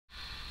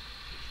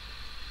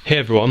Hey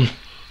everyone,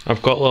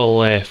 I've got a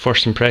little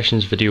first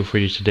impressions video for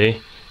you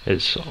today.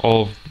 It's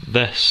of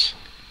this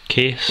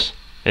case.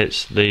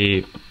 It's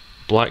the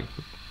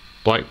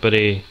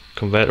Blackberry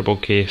Convertible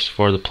case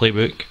for the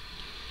Playbook.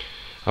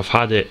 I've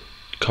had it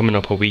coming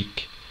up a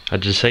week. I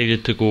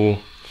decided to go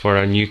for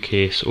a new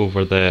case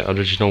over the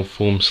original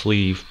foam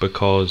sleeve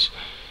because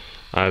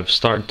I've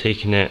started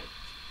taking the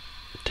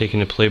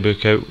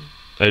Playbook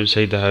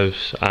outside the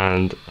house,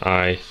 and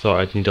I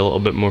thought I'd need a little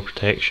bit more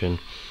protection,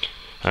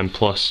 and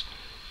plus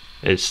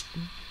it's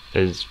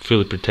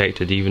fully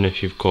protected even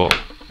if you've got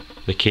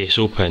the case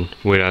open,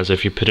 whereas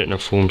if you put it in a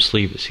foam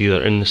sleeve it's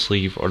either in the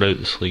sleeve or out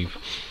the sleeve.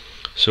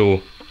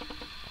 So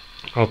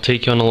I'll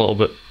take you on a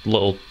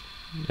little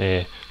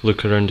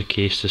look around the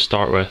case to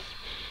start with,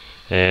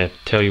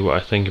 tell you what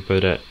I think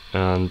about it,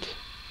 and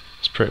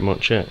that's pretty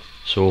much it.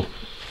 So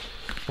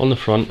on the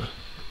front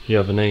you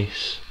have a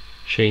nice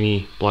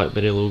shiny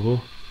Blackberry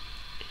logo.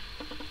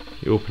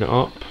 You open it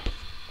up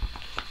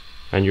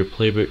and your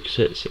Playbook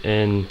sits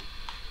in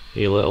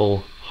a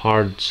little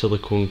hard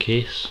silicone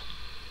case.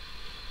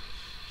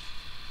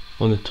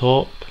 On the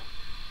top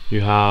you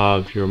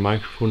have your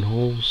microphone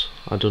holes.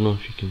 I don't know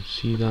if you can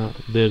see that.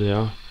 There they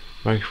are,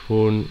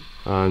 microphone,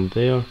 and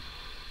there.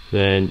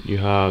 Then you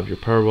have your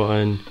power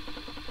button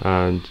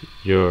and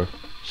your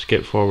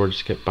skip forward,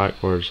 skip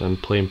backwards and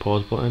play and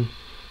pause button.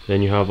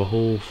 Then you have a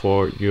hole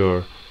for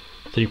your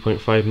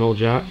 3.5mm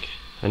jack,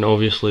 and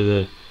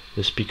obviously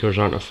the speakers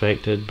aren't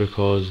affected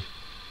because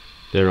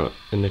they're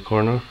in the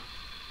corner.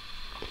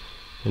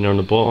 And on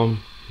the bottom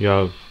you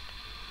have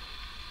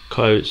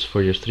cutouts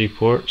for your 3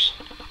 ports,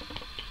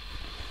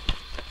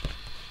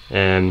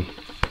 and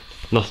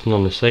nothing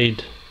on the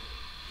side,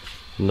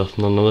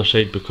 nothing on the other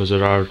side because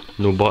there are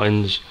no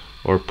buttons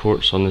or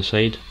ports on the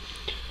side.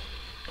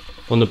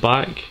 On the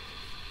back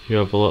you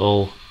have a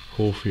little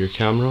hole for your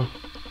camera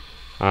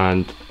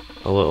and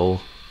a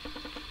little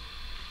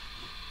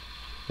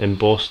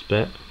embossed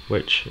bit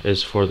which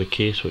is for the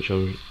case, which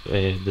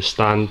the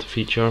stand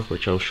feature,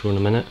 which I'll show in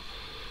a minute.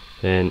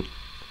 Then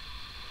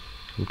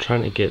I'm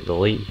trying to get the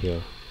light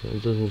here,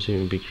 it doesn't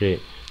seem to be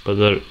great, but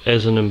there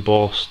is an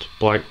embossed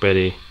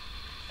Blackberry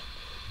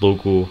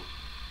logo.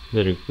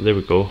 There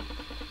we go,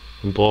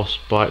 embossed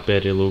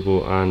Blackberry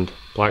logo and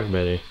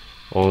Blackberry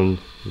on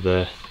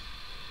the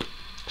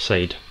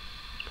side.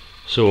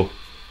 So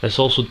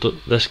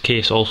this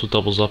case also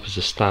doubles up as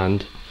a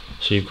stand.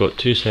 So you've got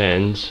 2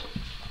 settings.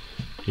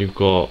 You've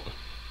got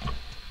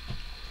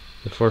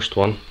the first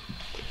one,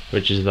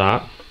 which is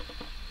that.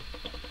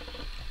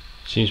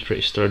 Seems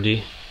pretty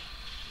sturdy.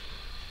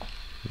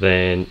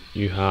 Then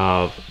you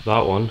have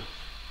that one,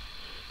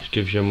 which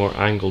gives you a more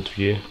angled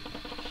view.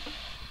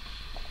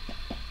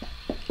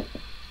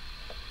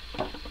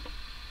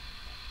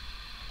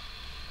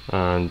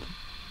 And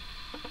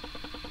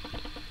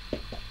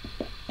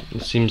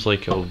it seems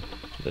like it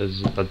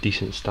is a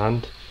decent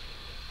stand.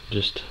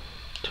 Just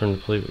turn the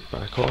Playbook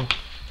back off.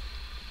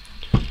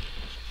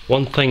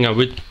 One thing I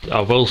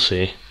will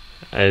say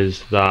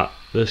is that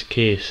this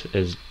case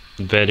is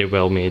very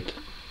well made.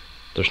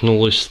 There's no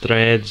loose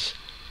threads,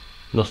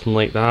 nothing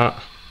like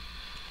that.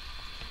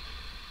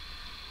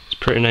 It's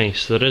pretty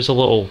nice. There is a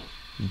little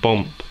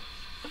bump,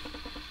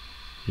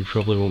 you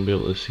probably won't be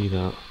able to see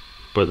that,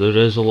 but there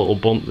is a little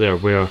bump there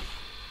where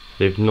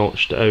they've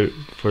notched it out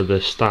for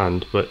the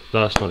stand, but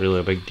that's not really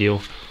a big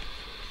deal.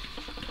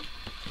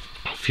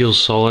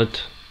 Feels solid.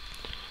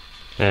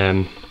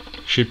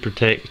 Should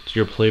protect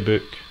your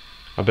Playbook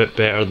a bit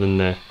better than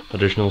the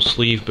original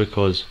sleeve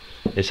because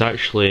it's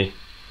actually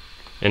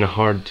in a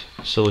hard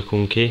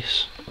silicone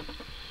case.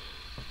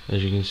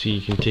 As you can see,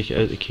 you can take it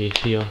out of the case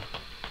here.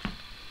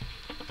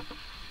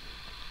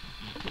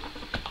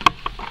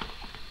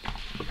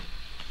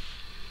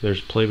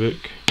 There's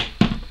Playbook,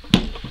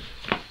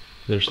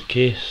 there's the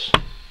case.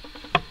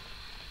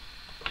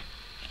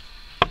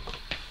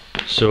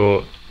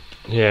 So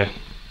yeah,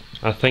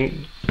 I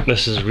think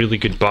this is a really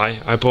good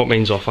buy. I bought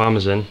mine off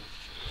Amazon.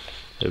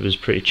 It was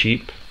pretty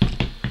cheap.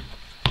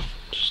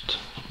 Just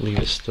leave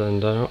it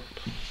stand up.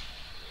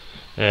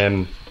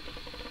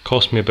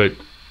 Cost me about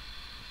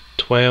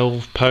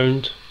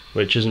 £12,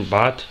 which isn't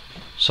bad.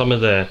 Some of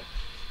the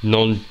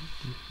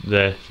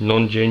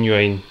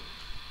non-genuine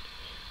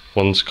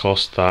ones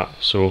cost that.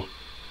 So,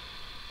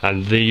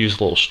 and they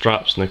use little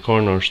straps in the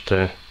corners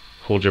to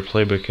hold your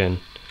Playbook in.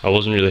 I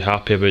wasn't really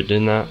happy about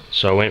doing that,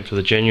 so I went for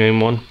the genuine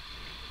one.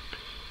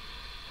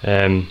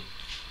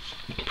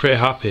 Pretty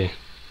happy.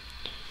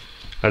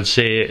 I'd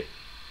say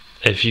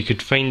if you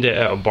could find it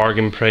at a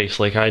bargain price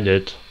like I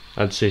did,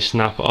 I'd say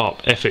snap it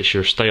up, if it's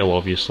your style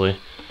obviously.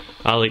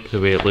 I like the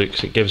way it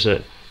looks, it gives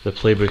the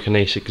Playbook a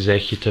nice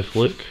executive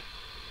look.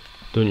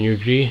 Don't you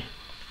agree?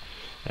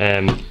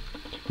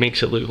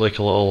 Makes it look like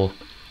a little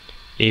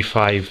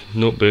A5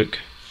 notebook,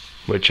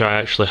 which I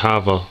actually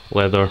have a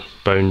leather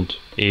bound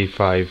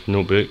A5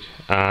 notebook,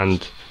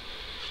 and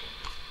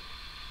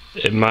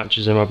it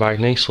matches in my bag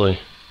nicely.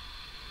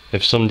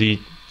 If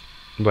somebody,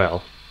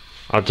 well,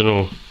 I don't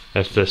know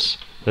if this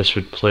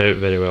would play out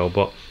very well,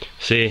 but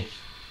say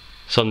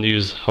somebody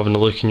was having a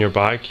look in your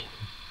bag,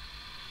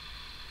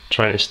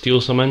 trying to steal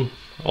something,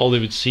 all they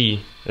would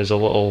see is a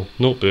little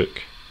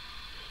notebook,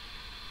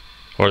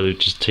 or they'd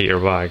just take your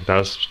bag.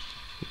 That's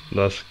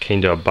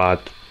kind of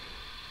a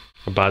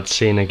bad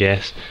saying, I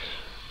guess.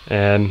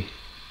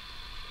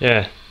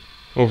 Yeah,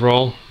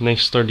 overall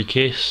nice sturdy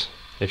case.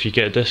 If you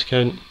get a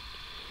discount,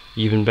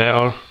 even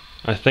better.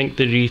 I think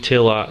they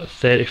retail at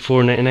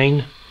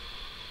 $34.99,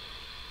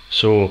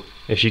 so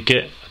if you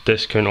get a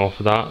discount off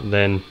of that,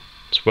 then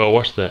it's well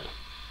worth it.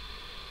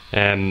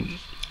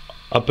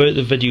 About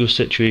the video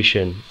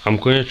situation, I'm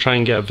going to try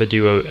and get a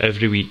video out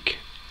every week,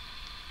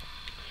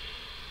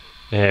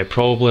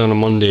 probably on a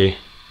Monday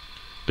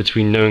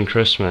between now and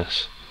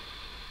Christmas.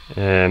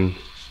 I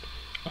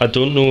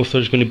don't know if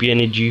there's going to be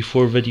any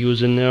G4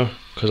 videos in there,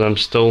 because I'm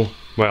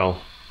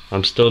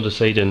still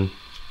deciding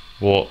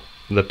what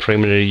the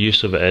primary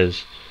use of it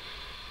is.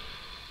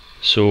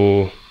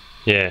 So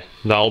yeah,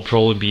 that'll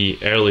probably be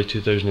early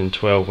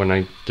 2012 when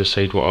I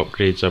decide what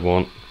upgrades I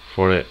want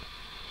for it.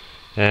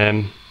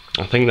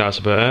 I think that's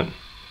about it.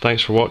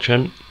 Thanks for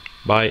watching.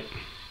 Bye.